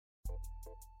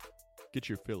Get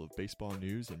your fill of baseball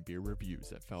news and beer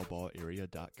reviews at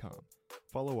foulballarea.com.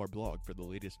 Follow our blog for the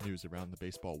latest news around the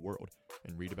baseball world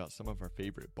and read about some of our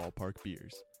favorite ballpark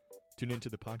beers. Tune into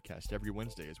the podcast every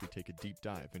Wednesday as we take a deep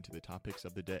dive into the topics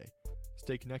of the day.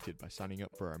 Stay connected by signing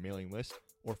up for our mailing list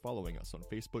or following us on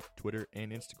Facebook, Twitter,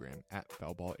 and Instagram at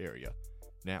foulballarea.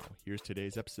 Now, here's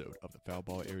today's episode of the Foul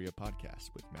Ball Area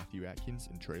podcast with Matthew Atkins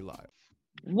and Trey Lyle.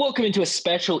 Welcome into a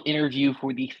special interview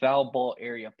for the Foul Ball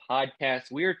Area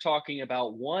podcast. We are talking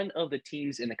about one of the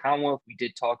teams in the Commonwealth. We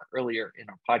did talk earlier in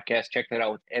our podcast. Check that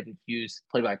out with Evan Hughes,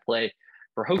 play-by-play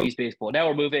for Hokies baseball. Now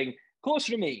we're moving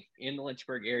closer to me in the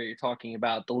Lynchburg area, talking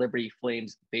about the Liberty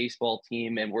Flames baseball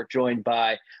team. And we're joined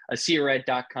by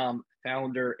AsiaRed.com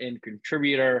founder and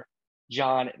contributor,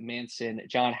 John Manson.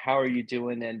 John, how are you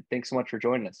doing? And thanks so much for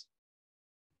joining us.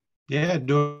 Yeah,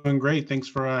 doing great. Thanks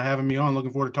for having me on.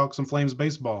 Looking forward to talk some Flames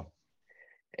baseball.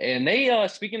 And they,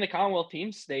 speaking of the Commonwealth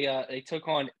teams, they took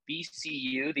on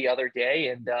VCU the other day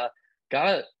and got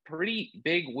a pretty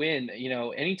big win. You know,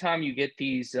 anytime you get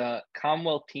these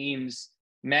Commonwealth teams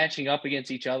matching up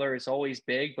against each other, it's always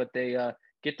big. But they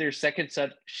get their second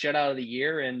shutout of the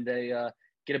year, and they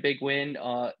get a big win,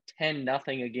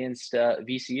 10-0 against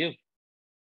VCU.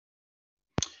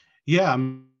 Yeah, I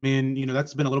mean, you know,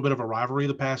 that's been a little bit of a rivalry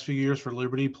the past few years for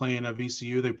Liberty playing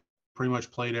VCU. They pretty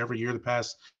much played every year the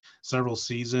past several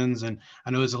seasons. And I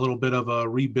know it's a little bit of a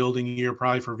rebuilding year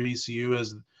probably for VCU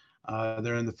as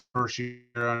they're in the first year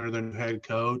under their new head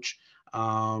coach.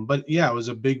 But, yeah, it was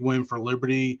a big win for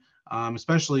Liberty,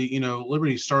 especially, you know,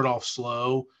 Liberty started off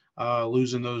slow,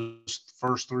 losing those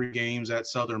first three games at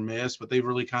Southern Miss, but they've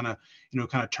really kind of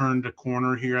turned a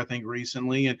corner here, I think,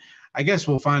 recently. And I guess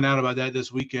we'll find out about that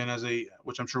this weekend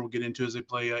which I'm sure we'll get into as they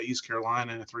play East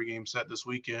Carolina in a 3-game set this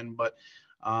weekend. But,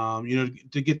 you know,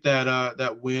 to get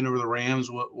that win over the Rams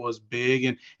was big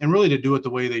and really to do it the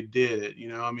way they did it. You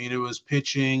know, I mean, it was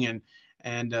pitching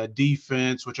and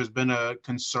defense, which has been a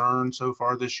concern so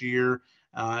far this year.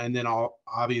 And then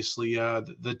obviously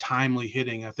the timely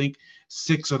hitting. I think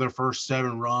 6 of their first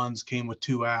 7 runs came with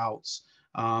 2 outs.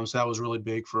 So that was really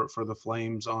big for the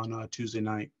Flames on Tuesday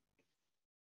night.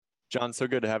 John, so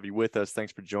good to have you with us.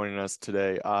 Thanks for joining us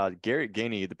today. Garrett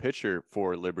Gainey, the pitcher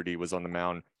for Liberty, was on the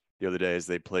mound the other day as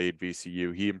they played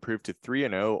VCU. He improved to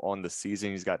 3-0 on the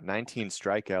season. He's got 19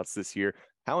 strikeouts this year.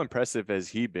 How impressive has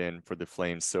he been for the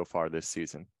Flames so far this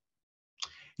season?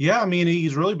 Yeah, I mean,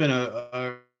 he's really been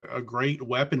a great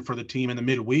weapon for the team in the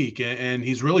midweek, and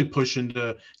he's really pushing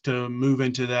to move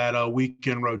into that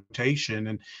weekend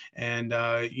rotation. And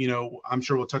you know, I'm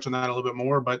sure we'll touch on that a little bit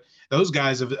more, but those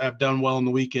guys have done well in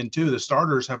the weekend too. The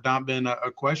starters have not been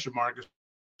a question mark.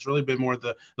 It's really been more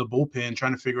the bullpen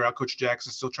trying to figure out. Coach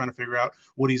Jackson's still trying to figure out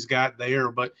what he's got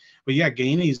there. But yeah,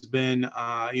 Gainey's been,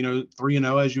 you know,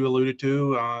 3-0 as you alluded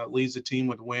to, leads the team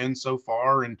with wins so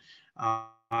far. And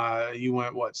you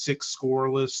went 6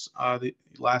 scoreless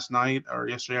last night or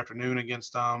yesterday afternoon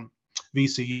against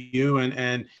VCU,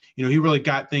 and you know, he really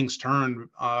got things turned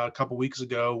a couple weeks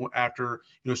ago after,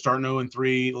 you know, starting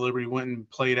 0-3. Liberty went and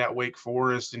played at Wake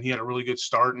Forest, and he had a really good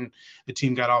start, and the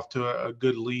team got off to a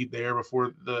good lead there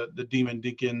before the Demon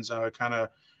Deacons kind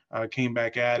of came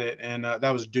back at it, and that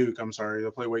was Duke. I'm sorry,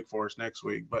 they'll play Wake Forest next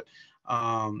week, but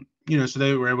you know, so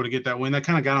they were able to get that win. That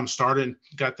kind of got them started,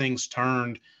 got things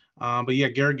turned. But yeah,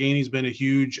 Garrett Gainey's been a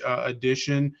huge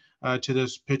addition to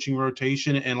this pitching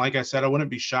rotation. And like I said, I wouldn't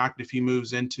be shocked if he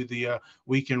moves into the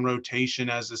weekend rotation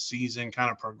as the season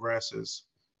kind of progresses.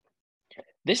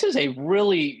 This is a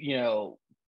really, you know,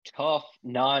 tough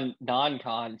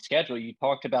non-con schedule. You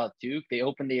talked about Duke. They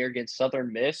opened the year against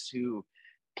Southern Miss, who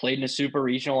played in a super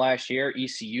regional last year.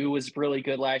 ECU was really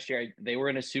good last year. They were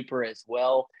in a super as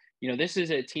well. You know, this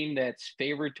is a team that's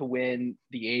favored to win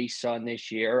the A-Sun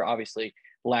this year. Obviously,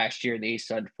 last year in the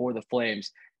A-Sun for the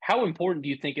Flames. How important do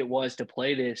you think it was to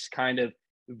play this kind of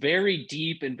very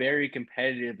deep and very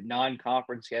competitive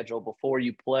non-conference schedule before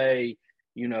you play,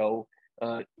 you know,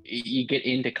 you get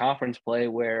into conference play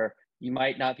where you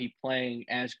might not be playing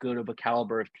as good of a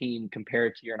caliber of team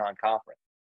compared to your non-conference?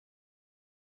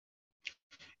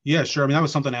 Yeah, sure. I mean, that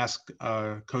was something to ask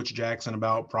Coach Jackson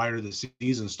about prior to the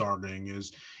season starting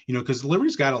is, you know, because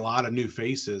Liberty's got a lot of new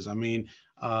faces. I mean,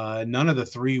 none of the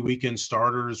 3 weekend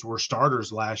starters were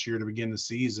starters last year to begin the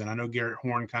season. I know Garrett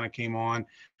Horn kind of came on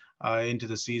into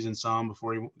the season some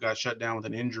before he got shut down with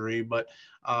an injury, but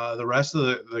the rest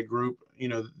of the group, you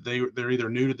know, they're either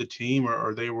new to the team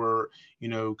or they were, you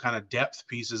know, kind of depth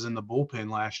pieces in the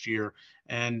bullpen last year.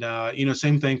 And, you know,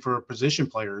 same thing for position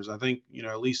players. I think, you know,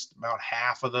 at least about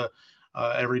half of the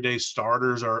everyday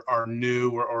starters are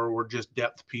new or were just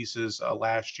depth pieces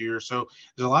last year. So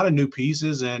there's a lot of new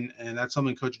pieces, and that's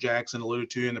something Coach Jackson alluded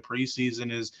to in the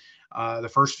preseason is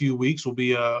the first few weeks will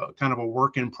be a kind of a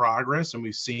work in progress, and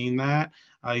we've seen that.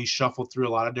 He shuffled through a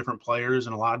lot of different players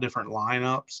and a lot of different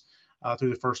lineups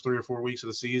through the first 3 or 4 weeks of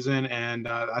the season, and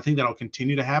I think that'll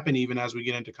continue to happen even as we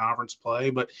get into conference play.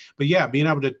 But yeah, being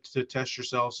able to test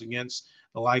yourselves against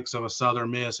the likes of a Southern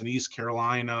Miss and East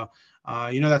Carolina,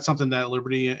 that's something that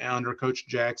Liberty under Coach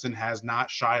Jackson has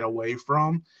not shied away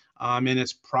from. And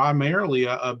it's primarily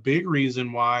a big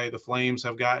reason why the Flames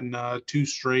have gotten 2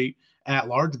 straight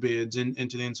at-large bids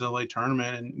into the NCAA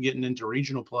tournament and getting into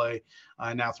regional play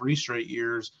now 3 straight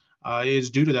years. Is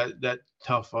due to that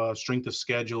tough strength of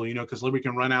schedule, because Liberty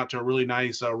can run out to a really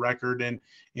nice record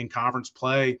in conference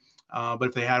play. But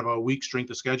if they have a weak strength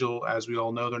of schedule, as we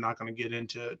all know, they're not going to get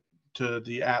into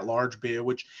the at-large bid,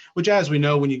 which as we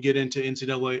know, when you get into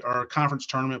NCAA or conference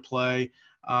tournament play,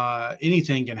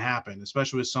 anything can happen,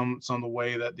 especially with some of the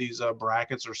way that these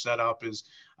brackets are set up. Is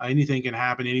anything can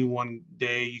happen any one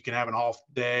day. You can have an off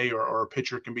day, or a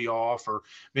pitcher can be off, or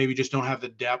maybe just don't have the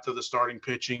depth of the starting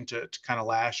pitching to kind of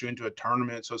last you into a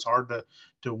tournament. So it's hard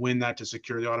to win that, to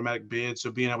secure the automatic bid. So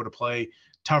being able to play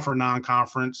tougher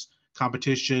non-conference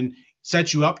competition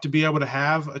sets you up to be able to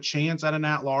have a chance at an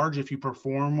at-large if you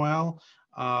perform well.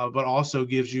 But also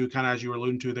gives you, kind of as you were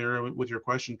alluding to there with your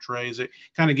question, Trey, is it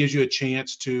kind of gives you a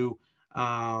chance to,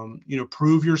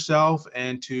 prove yourself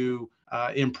and to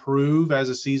improve as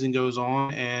the season goes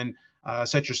on, and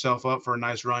set yourself up for a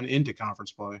nice run into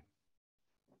conference play.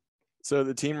 So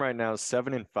the team right now is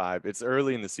 7-5. It's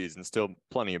early in the season, still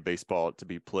plenty of baseball to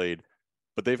be played,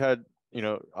 but they've had,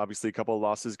 obviously a couple of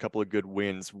losses, a couple of good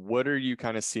wins. What are you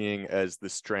kind of seeing as the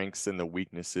strengths and the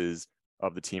weaknesses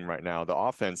of the team right now? The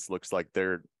offense looks like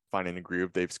they're finding a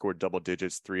groove. They've scored double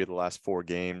digits 3 of the last 4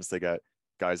 games. They got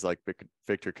guys like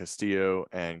Victor Castillo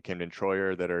and Camden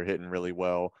Troyer that are hitting really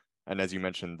well. And as you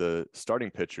mentioned, the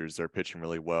starting pitchers are pitching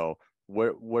really well.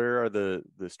 Where are the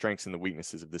strengths and the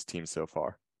weaknesses of this team so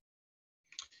far?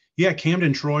 Yeah,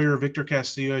 Camden Troyer, Victor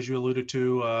Castillo, as you alluded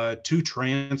to, 2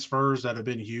 transfers that have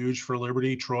been huge for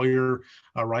Liberty. Troyer,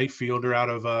 a right fielder out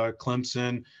of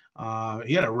Clemson.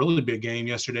 He had a really big game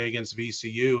yesterday against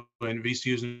VCU, and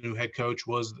VCU's new head coach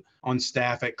was on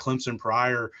staff at Clemson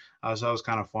prior. So that was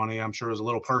kind of funny. I'm sure it was a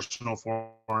little personal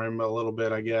for him, a little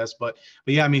bit, I guess. But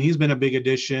yeah, I mean, he's been a big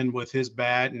addition with his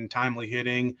bat and timely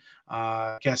hitting.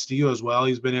 Castillo as well.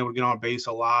 He's been able to get on base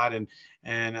a lot and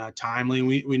timely.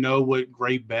 We know what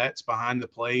great bats behind the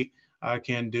plate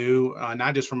can do,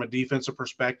 not just from a defensive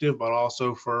perspective, but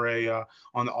also for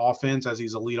on the offense, as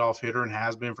he's a leadoff hitter and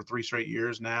has been for 3 straight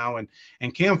years now.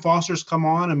 And Cam Foster's come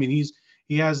on. I mean,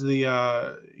 he has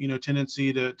the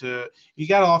tendency to he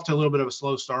got off to a little bit of a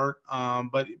slow start,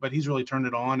 but he's really turned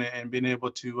it on and been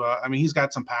able to. He's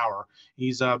got some power.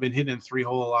 He's been hitting in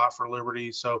 3-hole a lot for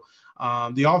Liberty. So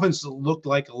the offense looked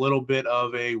like a little bit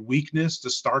of a weakness to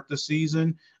start the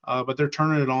season, but they're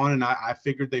turning it on, and I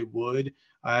figured they would.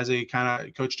 As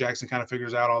Coach Jackson kind of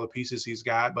figures out all the pieces he's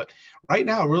got. But right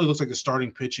now, it really looks like the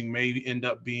starting pitching may end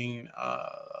up being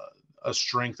a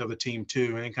strength of the team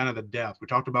too, and kind of the depth. We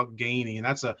talked about Gainey, and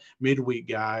that's a midweek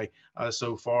guy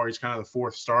so far. He's kind of the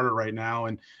 4th starter right now,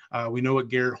 and we know what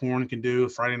Garrett Horn can do, a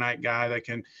Friday night guy that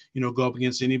can, go up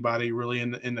against anybody really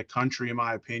in the country, in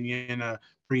my opinion.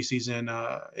 Preseason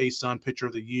ASUN Pitcher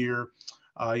of the Year.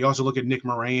 You also look at Nick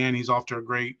Moran. He's off to a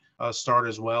great start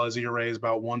as well. His ERA is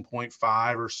about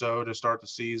 1.5 or so to start the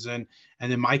season.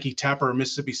 And then Mikey Tepper,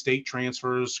 Mississippi State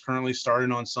transfers, currently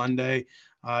starting on Sunday.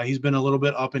 He's been a little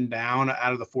bit up and down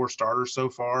out of the 4 starters so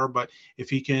far, but if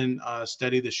he can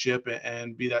steady the ship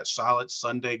and be that solid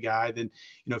Sunday guy, then,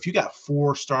 if you got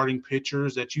 4 starting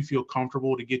pitchers that you feel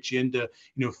comfortable to get you into,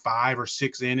 5 or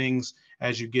 6 innings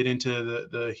as you get into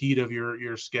the heat of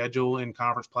your schedule in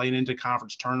conference play and into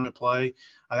conference tournament play,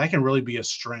 that can really be a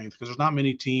strength, because there's not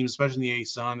many teams, especially in the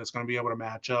ASUN, that's going to be able to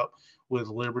match up with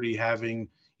Liberty having,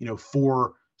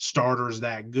 4 starters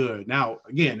that good. Now,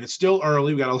 again, it's still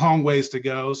early. We got a long ways to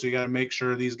go. So you got to make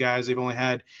sure these guys, they've only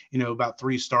had, about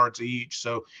 3 starts each.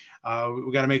 So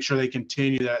we got to make sure they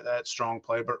continue that strong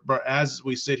play. But as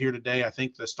we sit here today, I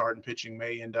think the starting pitching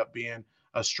may end up being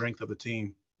a strength of the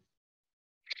team.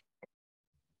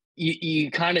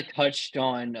 You kind of touched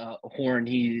on Horn.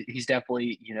 He's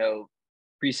definitely,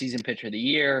 preseason pitcher of the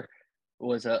year,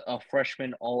 was a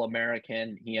freshman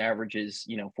All-American. He averages,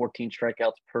 14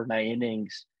 strikeouts per 9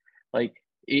 innings. Like,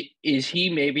 is he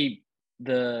maybe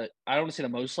I don't want to say the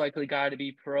most likely guy to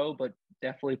be pro, but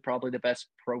definitely probably the best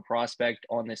pro prospect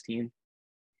on this team?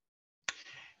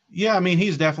 Yeah, I mean,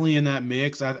 he's definitely in that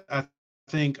mix. I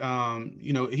think,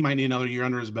 he might need another year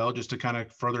under his belt just to kind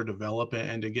of further develop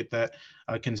and to get that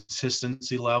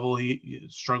consistency level. He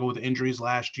struggled with injuries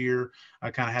last year.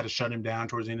 I kind of had to shut him down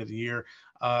towards the end of the year.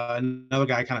 Another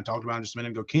guy I kind of talked about just a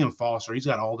minute ago, Cam Foster. He's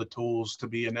got all the tools to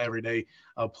be an everyday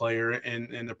player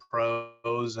in the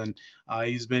pros, and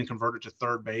he's been converted to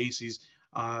third base. He's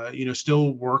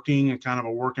still working and kind of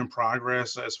a work in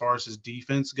progress as far as his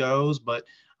defense goes, but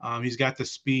he's got the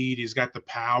speed, he's got the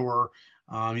power,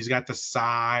 he's got the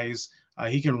size.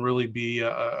 He can really be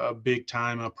a big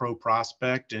time pro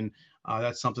prospect, and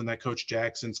that's something that Coach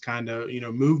Jackson's kind of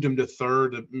moved him to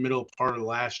third, the middle part of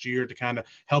last year, to kind of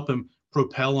help him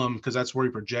propel him, because that's where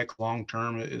he projects long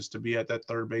term, is to be at that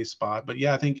third base spot. But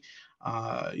yeah, I think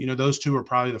those two are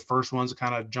probably the first ones to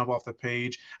kind of jump off the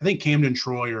page. I think Camden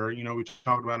Troyer, we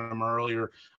talked about him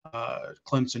earlier,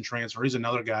 Clemson transfer. He's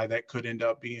another guy that could end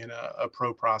up being a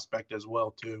pro prospect as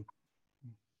well too.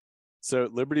 So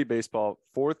Liberty Baseball,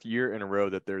 4th year in a row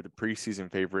that they're the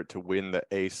preseason favorite to win the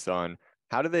A-Sun.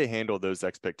 How do they handle those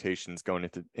expectations going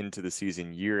into the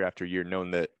season year after year,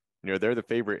 knowing that they're the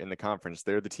favorite in the conference,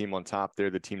 they're the team on top, they're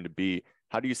the team to beat?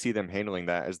 How do you see them handling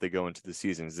that as they go into the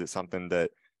season? Is it something that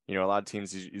a lot of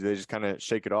teams, they just kind of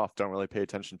shake it off, don't really pay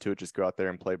attention to it, just go out there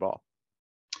and play ball?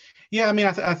 Yeah, I mean,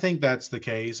 I think that's the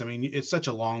case. I mean, it's such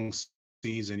a long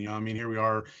season. Here we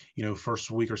are,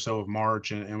 first week or so of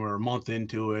March, and we're a month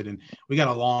into it, and we got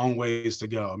a long ways to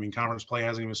go. I mean, conference play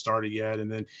hasn't even started yet,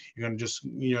 and then you're going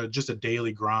to just a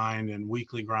daily grind and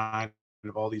weekly grind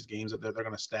of all these games that they're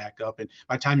going to stack up. And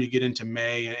by the time you get into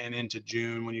May and into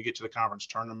June, when you get to the conference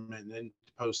tournament and then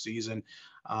postseason,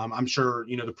 I'm sure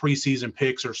the preseason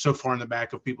picks are so far in the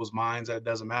back of people's minds that it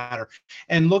doesn't matter.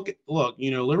 And look,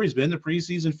 Liberty's been the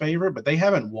preseason favorite, but they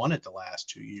haven't won it the last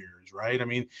 2 years, right? I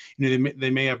mean, they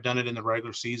may have done it in the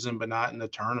regular season, but not in the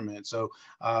tournament. So,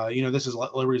 this is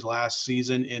Liberty's last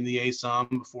season in the A-Sun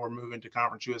before moving to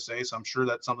Conference USA. So I'm sure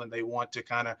that's something they want to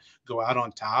kind of go out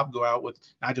on top, go out with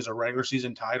not just a regular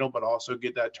season title, but also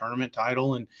get that tournament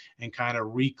title and kind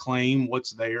of reclaim what's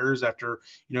theirs after,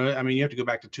 you have to go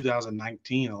back to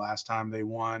 2019. The last time they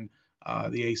won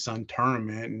the A-Sun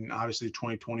tournament, and obviously the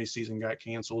 2020 season got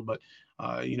canceled, but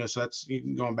so that's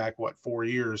going back 4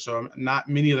 years. So not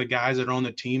many of the guys that are on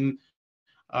the team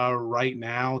right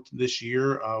now this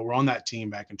year were on that team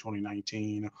back in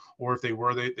 2019, or if they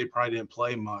were, they probably didn't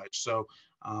play much. So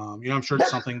I'm sure it's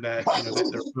something that that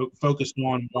they're focused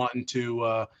on, wanting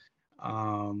to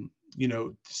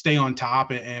stay on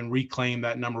top and reclaim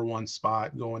that number one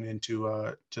spot going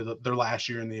into their last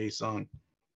year in the A-Sun.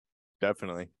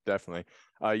 Definitely.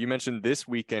 You mentioned this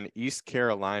weekend, East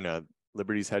Carolina.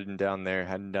 Liberty's heading down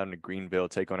to Greenville,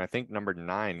 take on, I think, number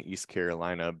 9 East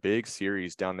Carolina. Big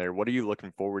series down there. What are you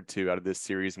looking forward to out of this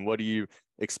series, and what do you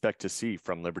expect to see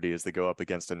from Liberty as they go up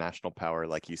against a national power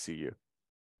like ECU?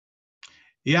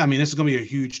 Yeah, I mean, this is going to be a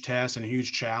huge test and a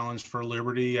huge challenge for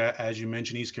Liberty. As you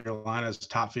mentioned, East Carolina is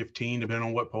top 15, depending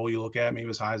on what poll you look at, maybe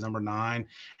as high as number 9.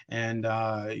 And,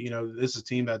 this is a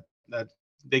team that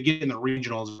they get in the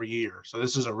regionals every year. So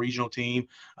this is a regional team.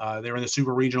 They were in the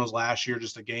super regionals last year,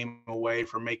 just a game away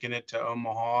from making it to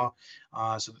Omaha.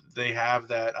 So they have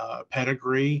that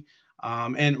pedigree.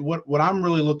 And what I'm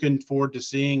really looking forward to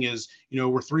seeing is,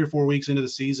 we're 3 or 4 weeks into the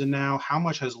season now. How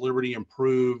much has Liberty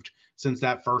improved since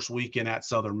that first weekend at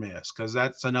Southern Miss? Because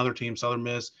that's another team, Southern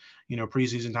Miss,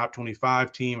 preseason top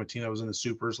 25 team, a team that was in the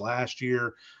supers last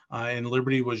year. And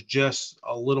Liberty was just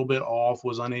a little bit off,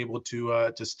 was unable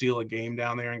to steal a game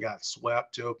down there and got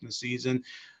swept to open the season.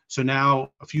 So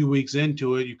now a few weeks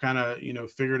into it, you kind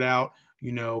of, figured out,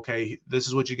 okay, this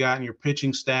is what you got in your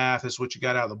pitching staff. This is what you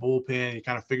got out of the bullpen. You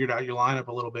kind of figured out your lineup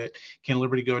a little bit. Can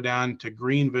Liberty go down to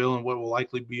Greenville in what will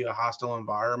likely be a hostile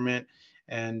environment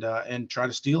and try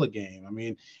to steal a game? I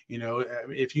mean,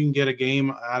 if you can get a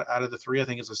game out of the 3, I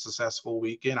think it's a successful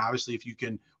weekend. Obviously, if you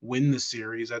can win the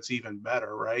series, that's even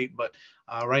better, right? But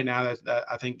right now, that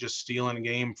I think just stealing a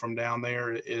game from down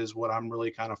there is what I'm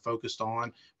really kind of focused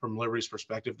on from Liberty's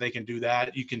perspective. If they can do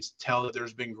that, you can tell that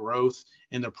there's been growth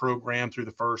in the program through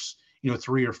the first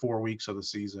 3 or 4 weeks of the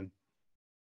season.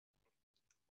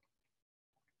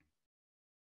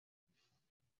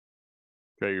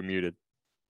 Okay, you're muted.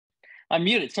 I'm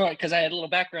muted, sorry, because I had a little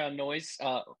background noise.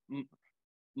 I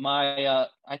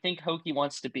think Hokie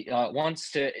wants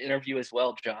to interview as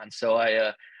well, John. So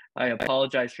I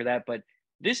apologize for that. But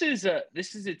this is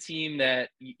a team that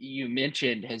you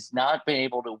mentioned has not been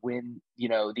able to win,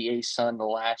 the A-Sun the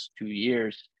last 2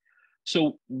 years.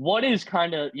 So what is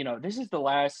kind of, this is the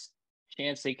last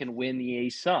chance they can win the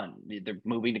A-Sun. They're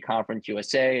moving to Conference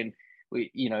USA, and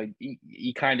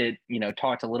you kind of,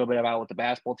 talked a little bit about with the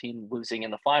basketball team losing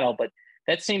in the final, but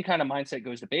that same kind of mindset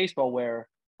goes to baseball where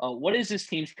what is this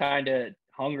team's kind of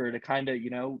hunger to kind of,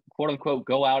 quote unquote,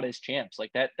 go out as champs?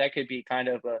 Like that could be kind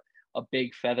of a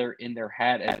big feather in their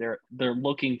hat as they're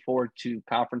looking forward to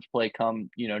conference play come,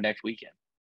 next weekend.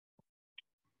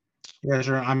 Yeah,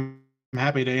 sure. I'm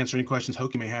happy to answer any questions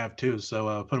Hokie may have too.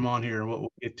 So put them on here and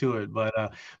we'll get to it. But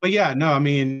yeah, no, I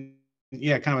mean,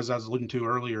 yeah, kind of as I was alluding to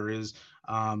earlier is,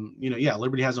 yeah,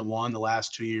 Liberty hasn't won the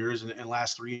last 2 years and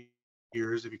last 3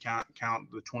 years if you count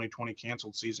the 2020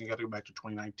 canceled season. You got to go back to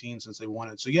 2019 since they won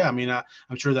it. So yeah, I mean,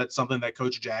 I'm sure that's something that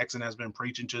Coach Jackson has been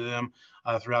preaching to them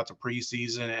throughout the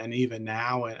preseason and even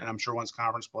now. And I'm sure once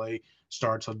conference play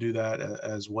starts, he'll do that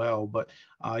as well. But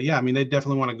yeah, I mean, they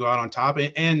definitely want to go out on top.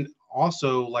 And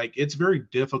also, like, it's very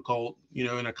difficult,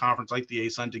 in a conference like the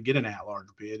ASUN to get an at-large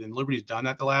bid, and Liberty's done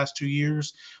that the last 2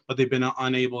 years, but they've been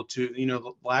unable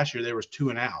to. Last year there was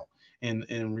 2 and out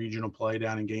in regional play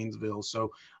down in Gainesville.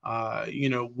 So,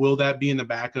 will that be in the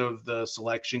back of the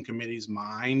selection committee's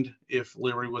mind if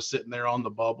Liberty was sitting there on the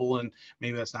bubble and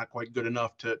maybe that's not quite good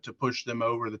enough to push them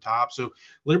over the top? So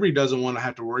Liberty doesn't want to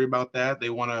have to worry about that. They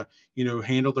want to,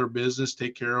 handle their business,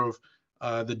 take care of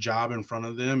the job in front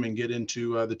of them and get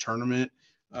into the tournament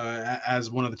as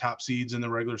one of the top seeds in the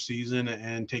regular season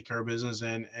and take care of business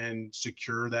and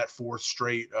secure that 4th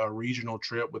straight regional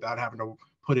trip without having to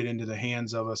put it into the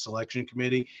hands of a selection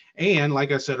committee. And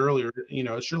like I said earlier,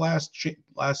 it's your last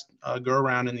go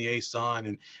around in the ASUN,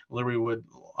 and Liberty would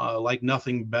like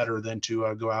nothing better than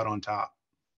to go out on top.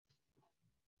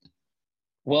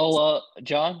 Well,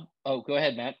 John, go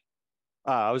ahead, Matt.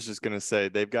 I was just going to say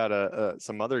they've got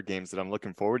some other games that I'm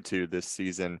looking forward to this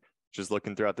season, just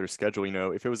looking throughout their schedule.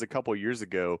 If it was a couple years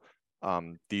ago,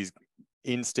 these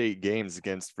in-state games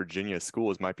against Virginia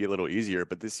schools might be a little easier,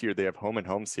 but this year they have home and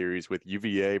home series with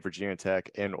UVA, Virginia Tech,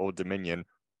 and Old Dominion,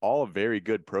 all very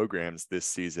good programs this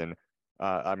season.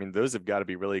 I mean, those have got to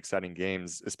be really exciting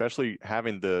games, especially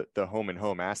having the home and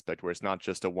home aspect where it's not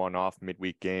just a one-off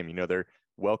midweek game. They're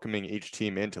welcoming each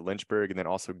team into Lynchburg and then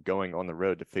also going on the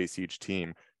road to face each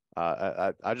team.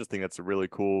 I just think that's a really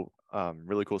cool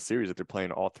series that they're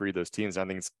playing all 3 of those teams. I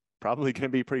think it's probably going to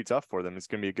be pretty tough for them. It's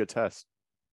going to be a good test.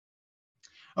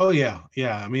 Oh yeah.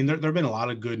 I mean, there've been a lot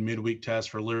of good midweek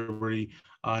tests for Liberty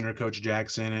under Coach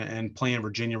Jackson, and playing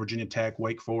Virginia Tech,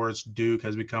 Wake Forest, Duke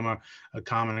has become a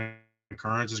common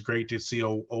occurrence. It's great to see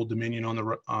Old Dominion on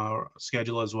the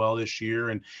schedule as well this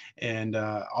year, and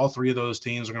all 3 of those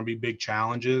teams are going to be big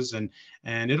challenges, and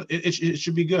it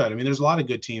should be good. I mean, there's a lot of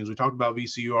good teams. We talked about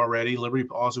VCU already. Liberty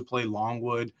also played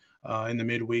Longwood in the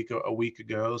midweek a week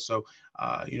ago. So,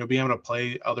 being able to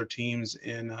play other teams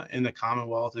in the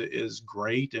Commonwealth is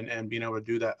great, and being able to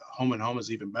do that home and home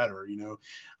is even better.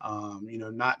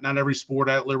 Not every sport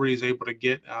at Liberty is able to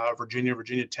get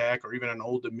Virginia Tech, or even an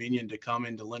Old Dominion to come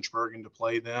into Lynchburg and to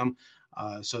play them.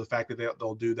 So the fact that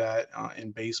they'll do that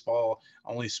in baseball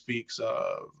only speaks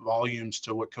volumes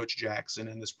to what Coach Jackson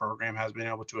and this program has been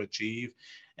able to achieve.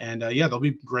 And yeah, there'll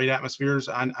be great atmospheres.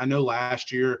 I know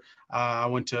last year I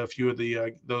went to a few of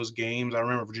those games. I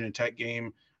remember Virginia Tech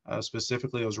game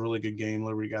specifically. It was a really good game.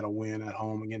 Liberty got a win at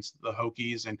home against the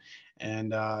Hokies,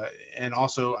 and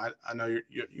also I know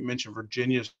you mentioned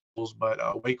Virginia schools,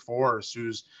 but Wake Forest,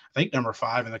 who's I think number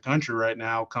 5 in the country right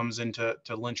now, comes into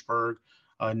Lynchburg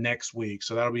next week.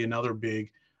 So that'll be another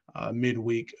big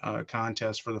midweek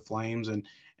contest for the Flames. And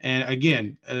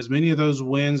again, as many of those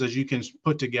wins as you can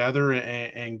put together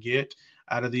and get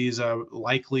out of these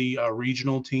likely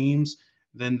regional teams,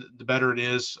 then the better it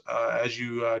is as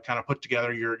you kind of put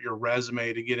together your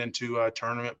resume to get into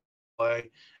tournament play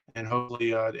and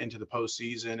hopefully into the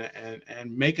postseason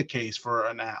and make a case for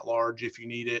an at-large if you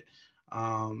need it,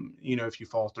 if you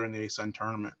falter in the ASUN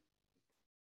tournament.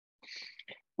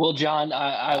 Well, John,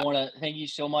 I want to thank you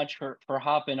so much for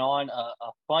hopping on. A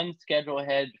fun schedule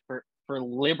ahead for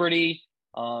Liberty.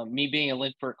 Me being in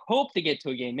Lynchburg, hope to get to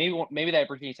a game. Maybe that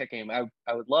Virginia Tech game.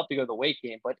 I would love to go to the Wake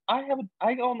game, but I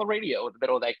go on the radio in the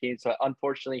middle of that game, so I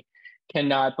unfortunately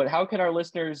cannot. But how can our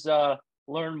listeners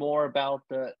learn more about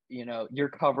your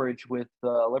coverage with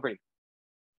Liberty?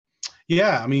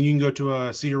 Yeah, I mean, you can go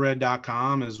to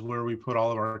cedarred.com is where we put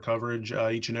all of our coverage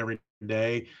each and every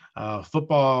day.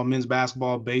 Football, men's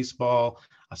basketball, baseball,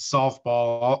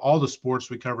 softball, all the sports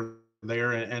we cover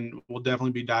there, and we'll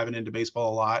definitely be diving into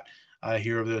baseball a lot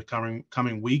here over the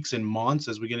coming weeks and months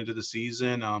as we get into the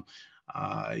season.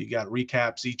 You got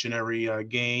recaps each and every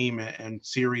game and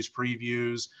series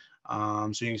previews.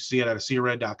 So you can see it at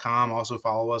cedarred.com. Also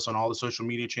follow us on all the social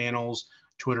media channels,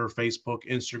 Twitter, Facebook,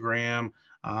 Instagram.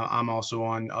 I'm also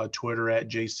on Twitter at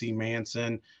JC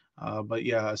Manson. But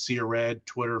yeah, Sea Red,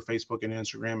 Twitter, Facebook, and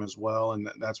Instagram as well. And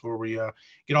that's where we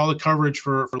get all the coverage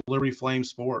for Liberty Flame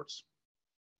sports.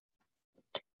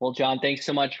 Well, John, thanks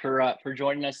so much for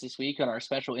joining us this week on our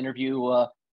special interview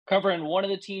covering one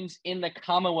of the teams in the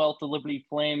Commonwealth, the Liberty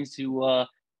Flames, who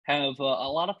have a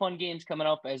lot of fun games coming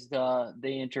up as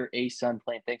they enter ASUN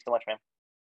Plain. Thanks so much, man.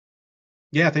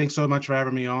 Yeah, thanks so much for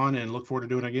having me on, and look forward to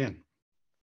doing it again.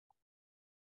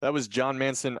 That was John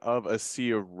Manson of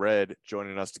Sea Red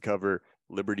joining us to cover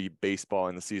Liberty baseball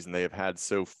in the season they have had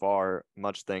so far.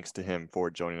 Much thanks to him for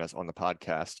joining us on the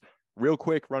podcast. Real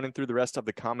quick, running through the rest of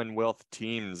the Commonwealth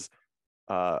teams,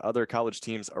 other college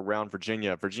teams around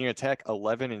Virginia. Virginia Tech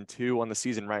 11-2 on the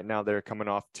season right now. They're coming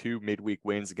off 2 midweek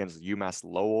wins against UMass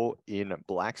Lowell in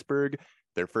Blacksburg.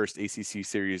 Their first ACC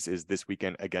series is this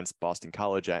weekend against Boston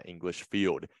College at English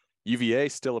Field. UVA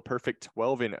still a perfect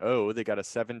 12-0. They got a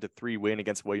 7-3 win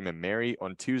against William & Mary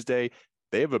on Tuesday.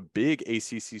 They have a big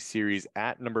ACC series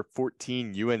at number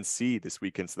 14 UNC this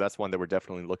weekend, so that's one that we're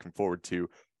definitely looking forward to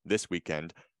this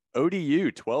weekend.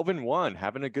 ODU 12-1,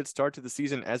 having a good start to the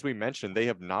season. As we mentioned, they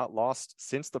have not lost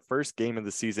since the first game of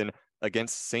the season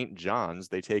against St. John's.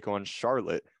 They take on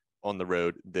Charlotte on the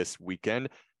road this weekend.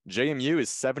 JMU is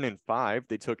 7-5.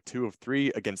 They took 2 of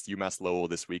 3 against UMass Lowell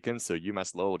this weekend. So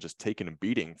UMass Lowell just taking a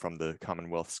beating from the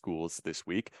Commonwealth schools this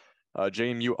week.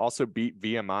 JMU also beat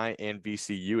VMI and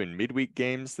VCU in midweek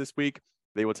games this week.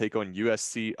 They will take on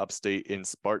USC Upstate in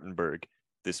Spartanburg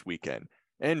this weekend.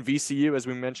 And VCU, as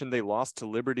we mentioned, they lost to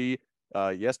Liberty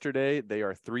yesterday. They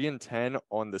are 3-10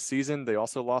 on the season. They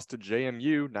also lost to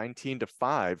JMU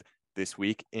 19-5 this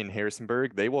week in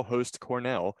Harrisonburg. They will host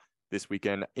Cornell this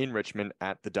weekend in Richmond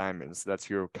at the Diamonds. That's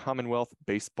your Commonwealth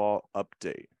baseball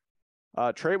update.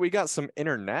 Trey, we got some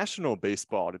international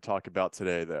baseball to talk about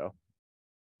today, though.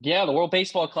 Yeah, the World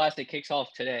Baseball Classic kicks off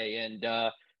today,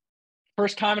 and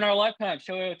first time in our lifetime,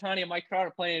 Shohei Ohtani and Mike Trout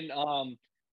are playing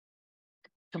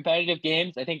competitive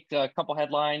games. I think a couple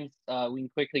headlines we can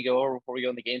quickly go over before we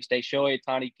go in the games today. Shohei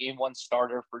Ohtani, Game 1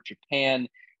 starter for Japan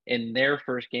in their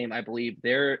first game. I believe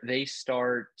they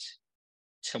start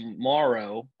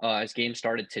tomorrow as game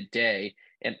started today.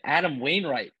 And Adam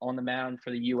Wainwright on the mound for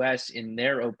the U.S. in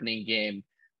their opening game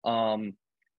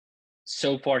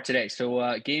so far today.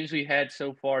 So games we had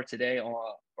so far today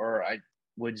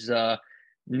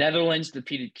Netherlands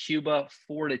defeated Cuba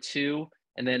 4-2.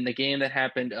 And then the game that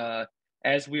happened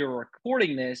as we were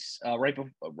recording this right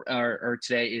before or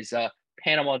today is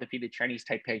Panama defeated Chinese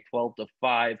Taipei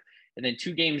 12-5. And then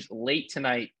 2 games late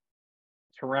tonight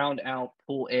to round out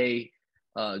Pool A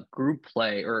group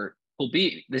play, or Pool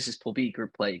B. This is Pool B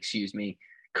group play, excuse me.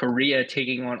 Korea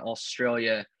taking on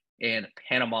Australia and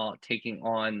Panama taking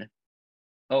on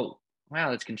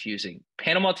that's confusing.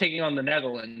 Panama taking on the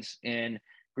Netherlands in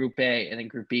Group A, and then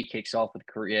Group B kicks off with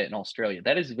Korea and Australia.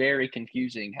 That is very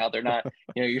confusing how they're not,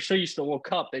 you're so used to the World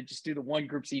Cup, they just do the one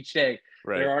groups each day.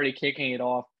 Right. They're already kicking it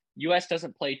off. U.S.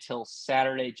 doesn't play till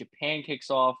Saturday. Japan kicks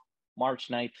off March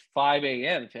 9th, 5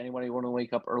 a.m. If anybody want to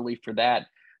wake up early for that.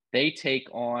 They take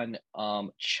on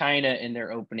China in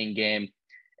their opening game.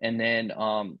 And then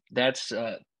that's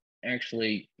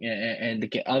actually, and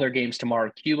the other games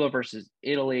tomorrow, Cuba versus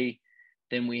Italy.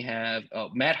 Then we have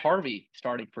Matt Harvey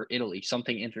starting for Italy,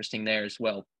 something interesting there as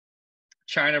well.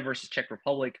 China versus Czech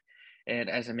Republic. And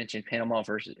as I mentioned, Panama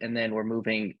and then we're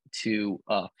moving to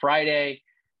Friday,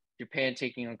 Japan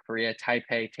taking on Korea,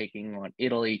 Taipei taking on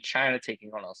Italy, China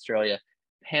taking on Australia,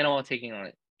 Panama taking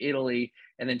on Italy.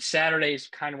 And then Saturday is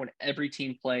kind of when every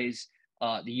team plays.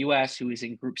 The U.S., who is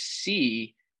in Group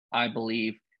C, I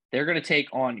believe, they're going to take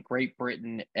on Great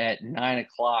Britain at 9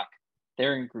 o'clock.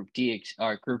 They're in Group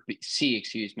C,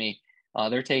 excuse me.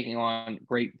 They're taking on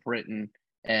Great Britain.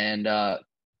 And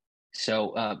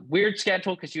so weird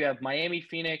schedule because you have Miami,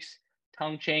 Phoenix,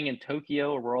 Chongqing, and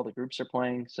Tokyo where all the groups are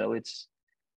playing. So it's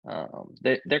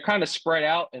they're kind of spread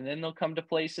out, and then they'll come to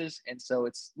places. And so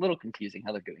it's a little confusing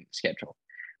how they're doing the schedule.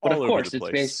 But All of course, of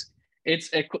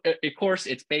course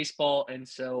it's baseball, and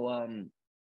so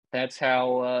that's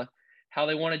how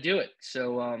they want to do it.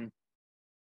 So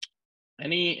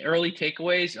any early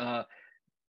takeaways?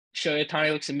 Shohei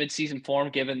Ohtani looks in midseason form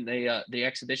given the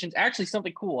exhibitions. Actually,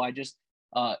 something cool. I just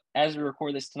as we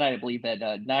record this tonight, I believe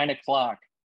at 9 o'clock,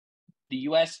 the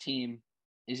U.S. team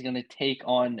is going to take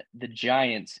on the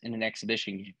Giants in an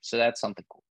exhibition game. So that's something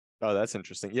cool. Oh, that's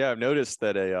interesting. Yeah, I've noticed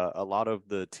that a lot of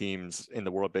the teams in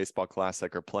the World Baseball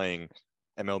Classic are playing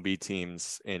MLB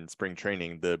teams in spring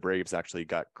training. The Braves actually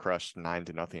got crushed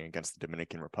 9-0 against the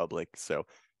Dominican Republic. So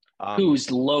who's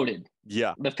loaded?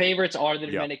 Yeah. The favorites are the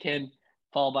Dominican.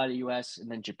 followed by the U.S., and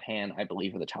then Japan, I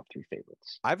believe, are the top 3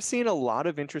 favorites. I've seen a lot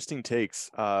of interesting takes.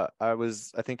 I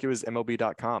think it was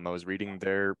MLB.com. I was reading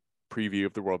their preview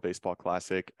of the World Baseball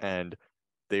Classic, and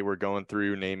they were going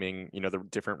through naming, the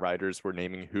different writers were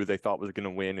naming who they thought was going to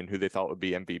win and who they thought would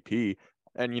be MVP.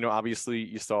 And, obviously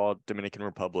you saw Dominican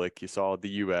Republic, you saw the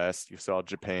US, you saw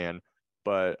Japan,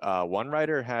 but one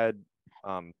writer had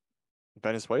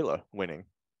Venezuela winning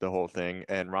the whole thing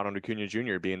and Ronald Acuna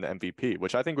Jr. being the MVP,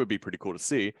 which I think would be pretty cool to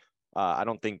see. I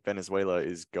don't think Venezuela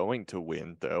is going to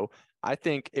win, though. I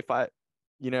think I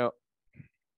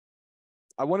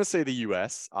want to say the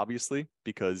US, obviously,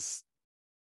 because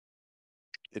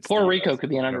Puerto Rico could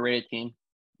be an underrated team.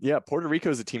 Yeah, Puerto Rico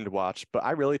is a team to watch, but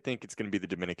I really think it's going to be the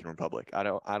Dominican Republic. I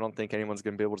don't think anyone's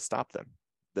going to be able to stop them.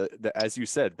 As you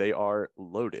said, they are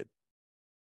loaded.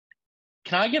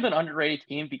 Can I give an underrated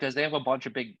team because they have a bunch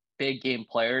of big game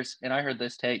players, and I heard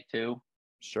this take too.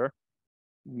 Sure.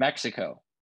 Mexico.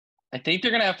 I think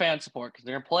they're going to have fan support because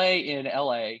they're going to play in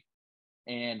LA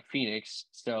and Phoenix.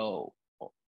 So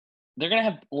they're going to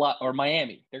have a lot, or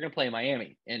Miami. They're going to play in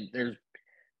Miami, and they're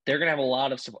going to have a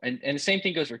lot of support. And the same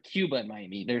thing goes for Cuba and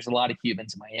Miami. There's a lot of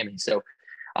Cubans in Miami, so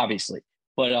obviously.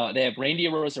 But they have Randy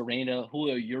Arozarena,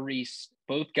 Julio Urias,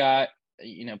 both guys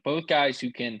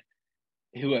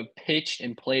who have pitched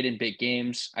and played in big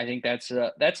games. I think that's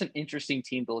an interesting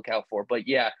team to look out for. But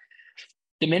yeah,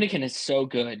 Dominican is so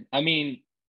good. I mean,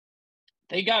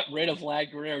 they got rid of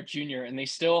Vlad Guerrero Jr. and they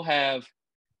still have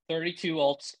 32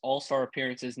 all-star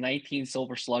appearances, 19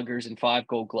 Silver Sluggers, and 5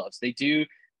 Gold Gloves. They do.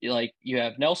 You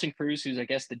have Nelson Cruz, who's, I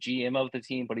guess, the GM of the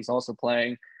team, but he's also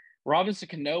playing. Robinson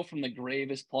Cano from the grave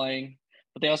is playing.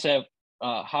 But they also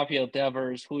have Javier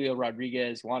Devers, Julio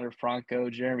Rodriguez, Wander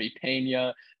Franco, Jeremy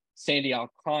Pena, Sandy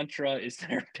Alcantara is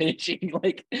there pitching.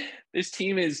 This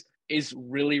team is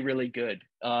really, really good.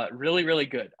 Really, really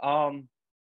good. I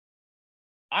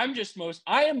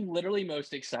am literally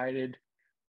most excited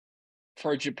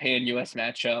for a Japan-US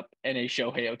matchup and a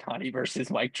Shohei Ohtani versus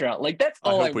Mike Trout. That's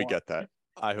all I hope we get that.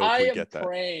 I hope we get that. I am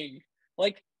praying.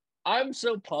 I'm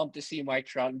so pumped to see Mike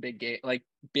Trout in big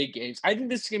games. I think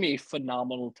this is gonna be a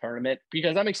phenomenal tournament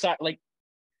because I'm excited.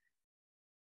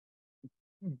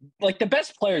 The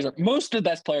best players most of the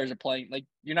best players are playing.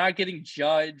 You're not getting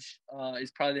Judge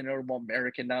is probably the notable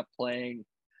American not playing,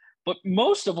 but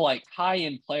most of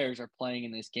high-end players are playing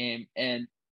in this game, and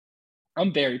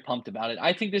I'm very pumped about it.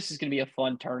 I think this is gonna be a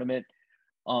fun tournament.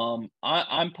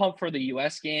 I'm pumped for the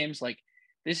US games.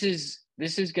 This is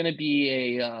gonna be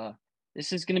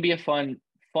a fun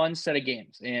set of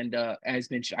games. And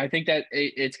as mentioned, I think that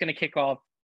it's gonna kick off.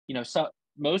 So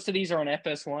most of these are on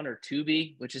FS1 or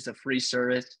Tubi, which is a free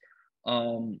service.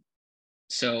 But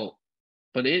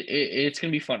it's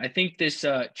gonna be fun. I think this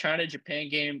China-Japan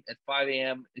game at 5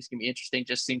 a.m. is gonna be interesting.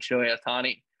 Just seeing Shohei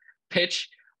Ohtani pitch.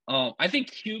 I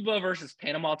think Cuba versus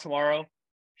Panama tomorrow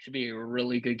should be a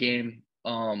really good game.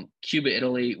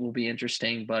 Cuba-Italy will be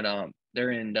interesting, but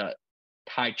they're in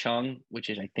Taichung, which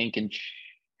is, I think, in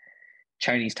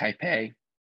Chinese Taipei.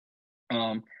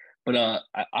 But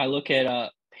I look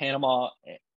at Panama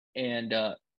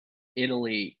and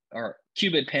Italy, or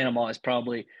Cuba and Panama is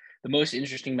probably the most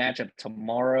interesting matchup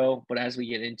tomorrow. But as we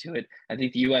get into it, I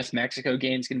think the U.S.-Mexico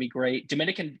game is going to be great.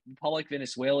 Dominican Republic,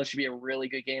 Venezuela should be a really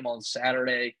good game on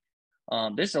Saturday.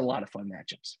 This is a lot of fun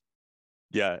matchups.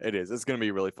 Yeah, it is. It's going to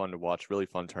be really fun to watch, really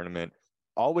fun tournament.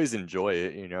 Always enjoy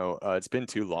it. It's been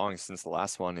too long since the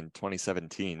last one in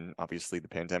 2017. Obviously, the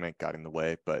pandemic got in the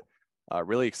way, but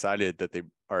really excited that they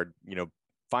are,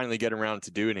 finally getting around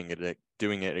to doing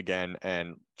it again.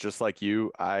 And just like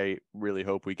you, I really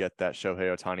hope we get that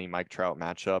Shohei Ohtani, Mike Trout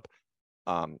matchup.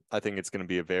 I think it's going to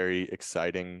be a very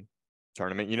exciting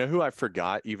tournament. You know who I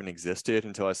forgot even existed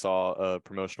until I saw a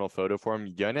promotional photo for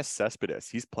him? Yoenis Cespedes.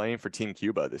 He's playing for Team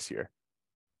Cuba this year.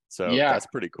 So yeah, that's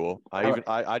pretty cool.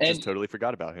 I just totally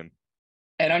forgot about him.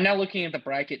 And I'm now looking at the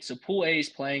bracket. So Pool A is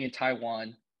playing in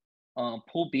Taiwan.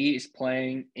 Pool B is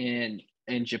playing in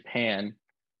Japan.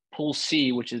 Pool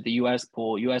C, which is the U.S.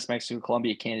 pool, U.S., Mexico,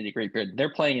 Colombia, Canada, Great Britain,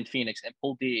 they're playing in Phoenix. And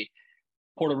Pool D,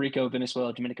 Puerto Rico,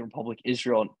 Venezuela, Dominican Republic,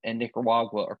 Israel, and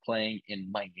Nicaragua are playing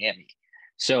in Miami.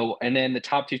 So, and then the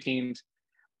top two teams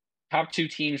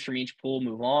from each pool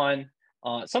move on.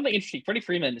 Something interesting, Freddie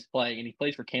Freeman is playing, and he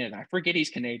plays for Canada. I forget he's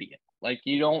Canadian.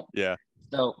 You don't. Yeah.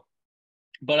 So,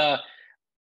 but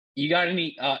you got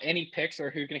any picks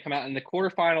or who's going to come out in the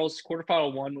quarterfinals?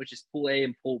 Quarterfinal 1, which is Pool A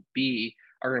and Pool B,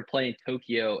 are going to play in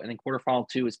Tokyo, and then quarterfinal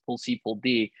 2 is Pool C, Pool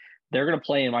D. They're going to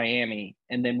play in Miami,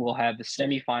 and then we'll have the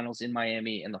semifinals in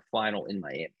Miami and the final in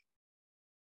Miami.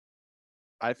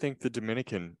 I think the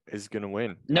Dominican is going to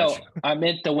win. No, I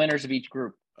meant the winners of each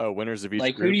group. Oh, winners of each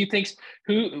Like, group? who do you think's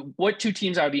what two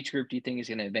teams out of each group do you think is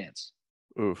going to advance?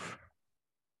 Oof.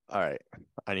 All right.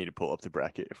 I need to pull up the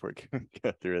bracket if we're going to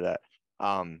go through that.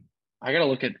 I got to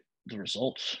look at the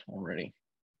results already.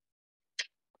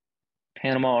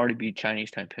 Panama already beat Chinese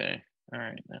Taipei. All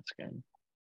right, that's good.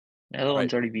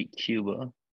 Netherlands already beat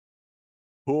Cuba.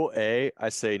 Pool A, I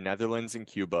say Netherlands and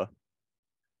Cuba.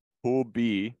 Pool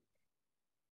B,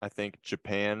 I think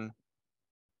Japan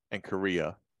and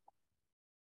Korea.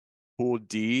 Pool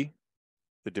D,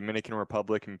 the Dominican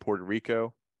Republic and Puerto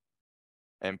Rico.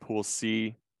 And Pool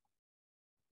C,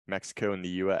 Mexico and the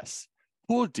U.S.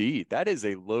 Pool D, that is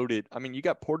a loaded. I mean, you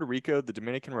got Puerto Rico, the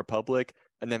Dominican Republic,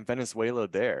 and then Venezuela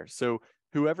there. So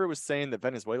whoever was saying that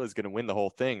Venezuela is going to win the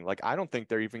whole thing, like, I don't think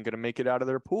they're even going to make it out of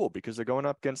their pool because they're going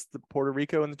up against the Puerto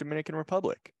Rico and the Dominican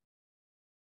Republic.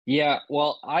 Yeah,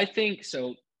 well, I think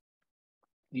so.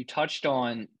 You touched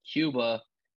on Cuba.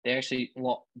 They actually,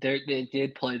 they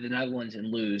did play the Netherlands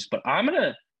and lose, but I'm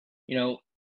gonna go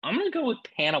with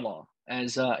Panama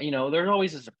as there's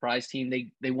always a surprise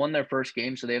team. They won their first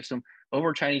game, so they have some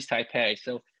over Chinese Taipei.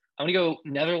 So I'm gonna go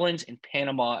Netherlands and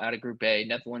Panama out of Group A.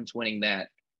 Netherlands winning that,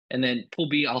 and then Pool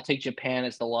B, I'll take Japan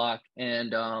as the lock,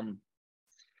 and I'll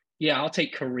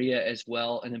take Korea as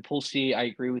well, and then Pool C, I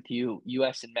agree with you,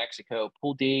 U.S. and Mexico.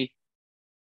 Pool D,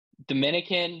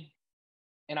 Dominican.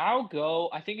 And I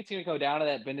think it's going to go down to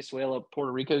that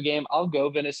Venezuela-Puerto Rico game. I'll go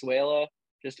Venezuela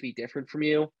just to be different from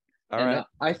you. All right.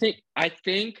 I think, this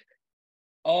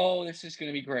is going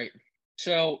to be great.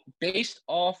 So based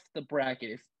off the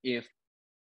bracket, if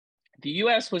the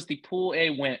U.S. was the Pool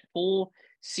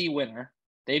C winner,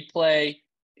 they'd play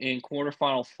in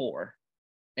quarterfinal 4.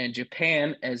 And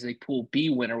Japan, as a Pool B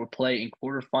winner, would play in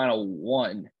quarterfinal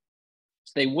 1.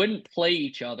 So they wouldn't play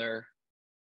each other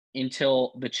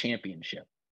until the championship.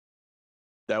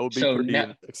 That would be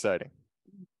pretty exciting.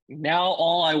 Now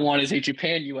all I want is a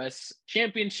Japan-U.S.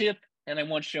 championship, and I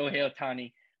want Shohei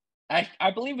Ohtani.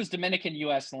 I believe it was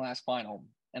Dominican-U.S. in the last final,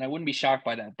 and I wouldn't be shocked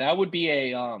by that. That would be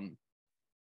a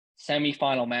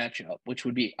semifinal matchup, which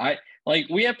would be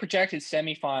we have projected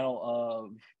semifinal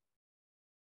of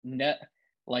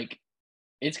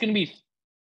it's going to be.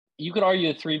 You could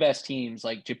argue the 3 best teams,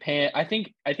 like Japan. I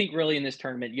think really in this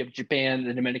tournament you have Japan,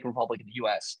 the Dominican Republic, and the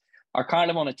U.S. are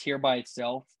kind of on a tier by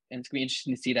itself, and it's going to be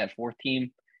interesting to see that 4th team,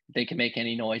 if they can make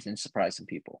any noise and surprise some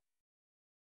people.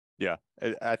 Yeah,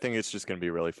 I think it's just going to be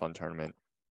a really fun tournament.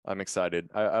 I'm excited.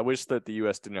 I wish that the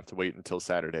U.S. didn't have to wait until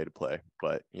Saturday to play,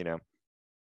 but,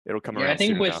 it'll come around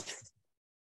soon enough.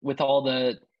 With all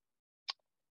the,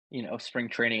 spring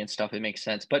training and stuff, it makes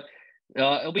sense. But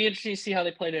it'll be interesting to see how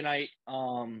they play tonight.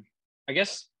 I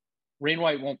guess Rain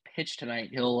White won't pitch tonight.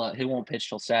 He won't pitch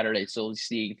till Saturday, so we'll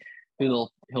see who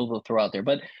they'll throw out there.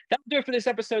 But that'll do it for this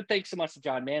episode. Thanks so much to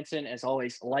John Manson. As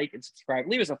always, like and subscribe.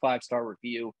 Leave us a 5-star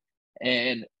review,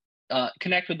 and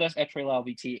connect with us at Trey Lau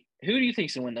VT. Who do you think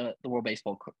is going to win the World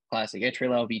Baseball Classic? At Trey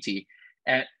Lau VT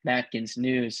at Matkins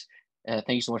News. Thank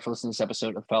you so much for listening to this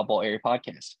episode of Foul Ball Area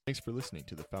Podcast. Thanks for listening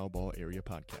to the Foul Ball Area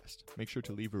Podcast. Make sure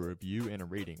to leave a review and a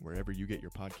rating wherever you get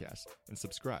your podcasts, and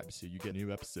subscribe so you get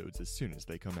new episodes as soon as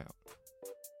they come out.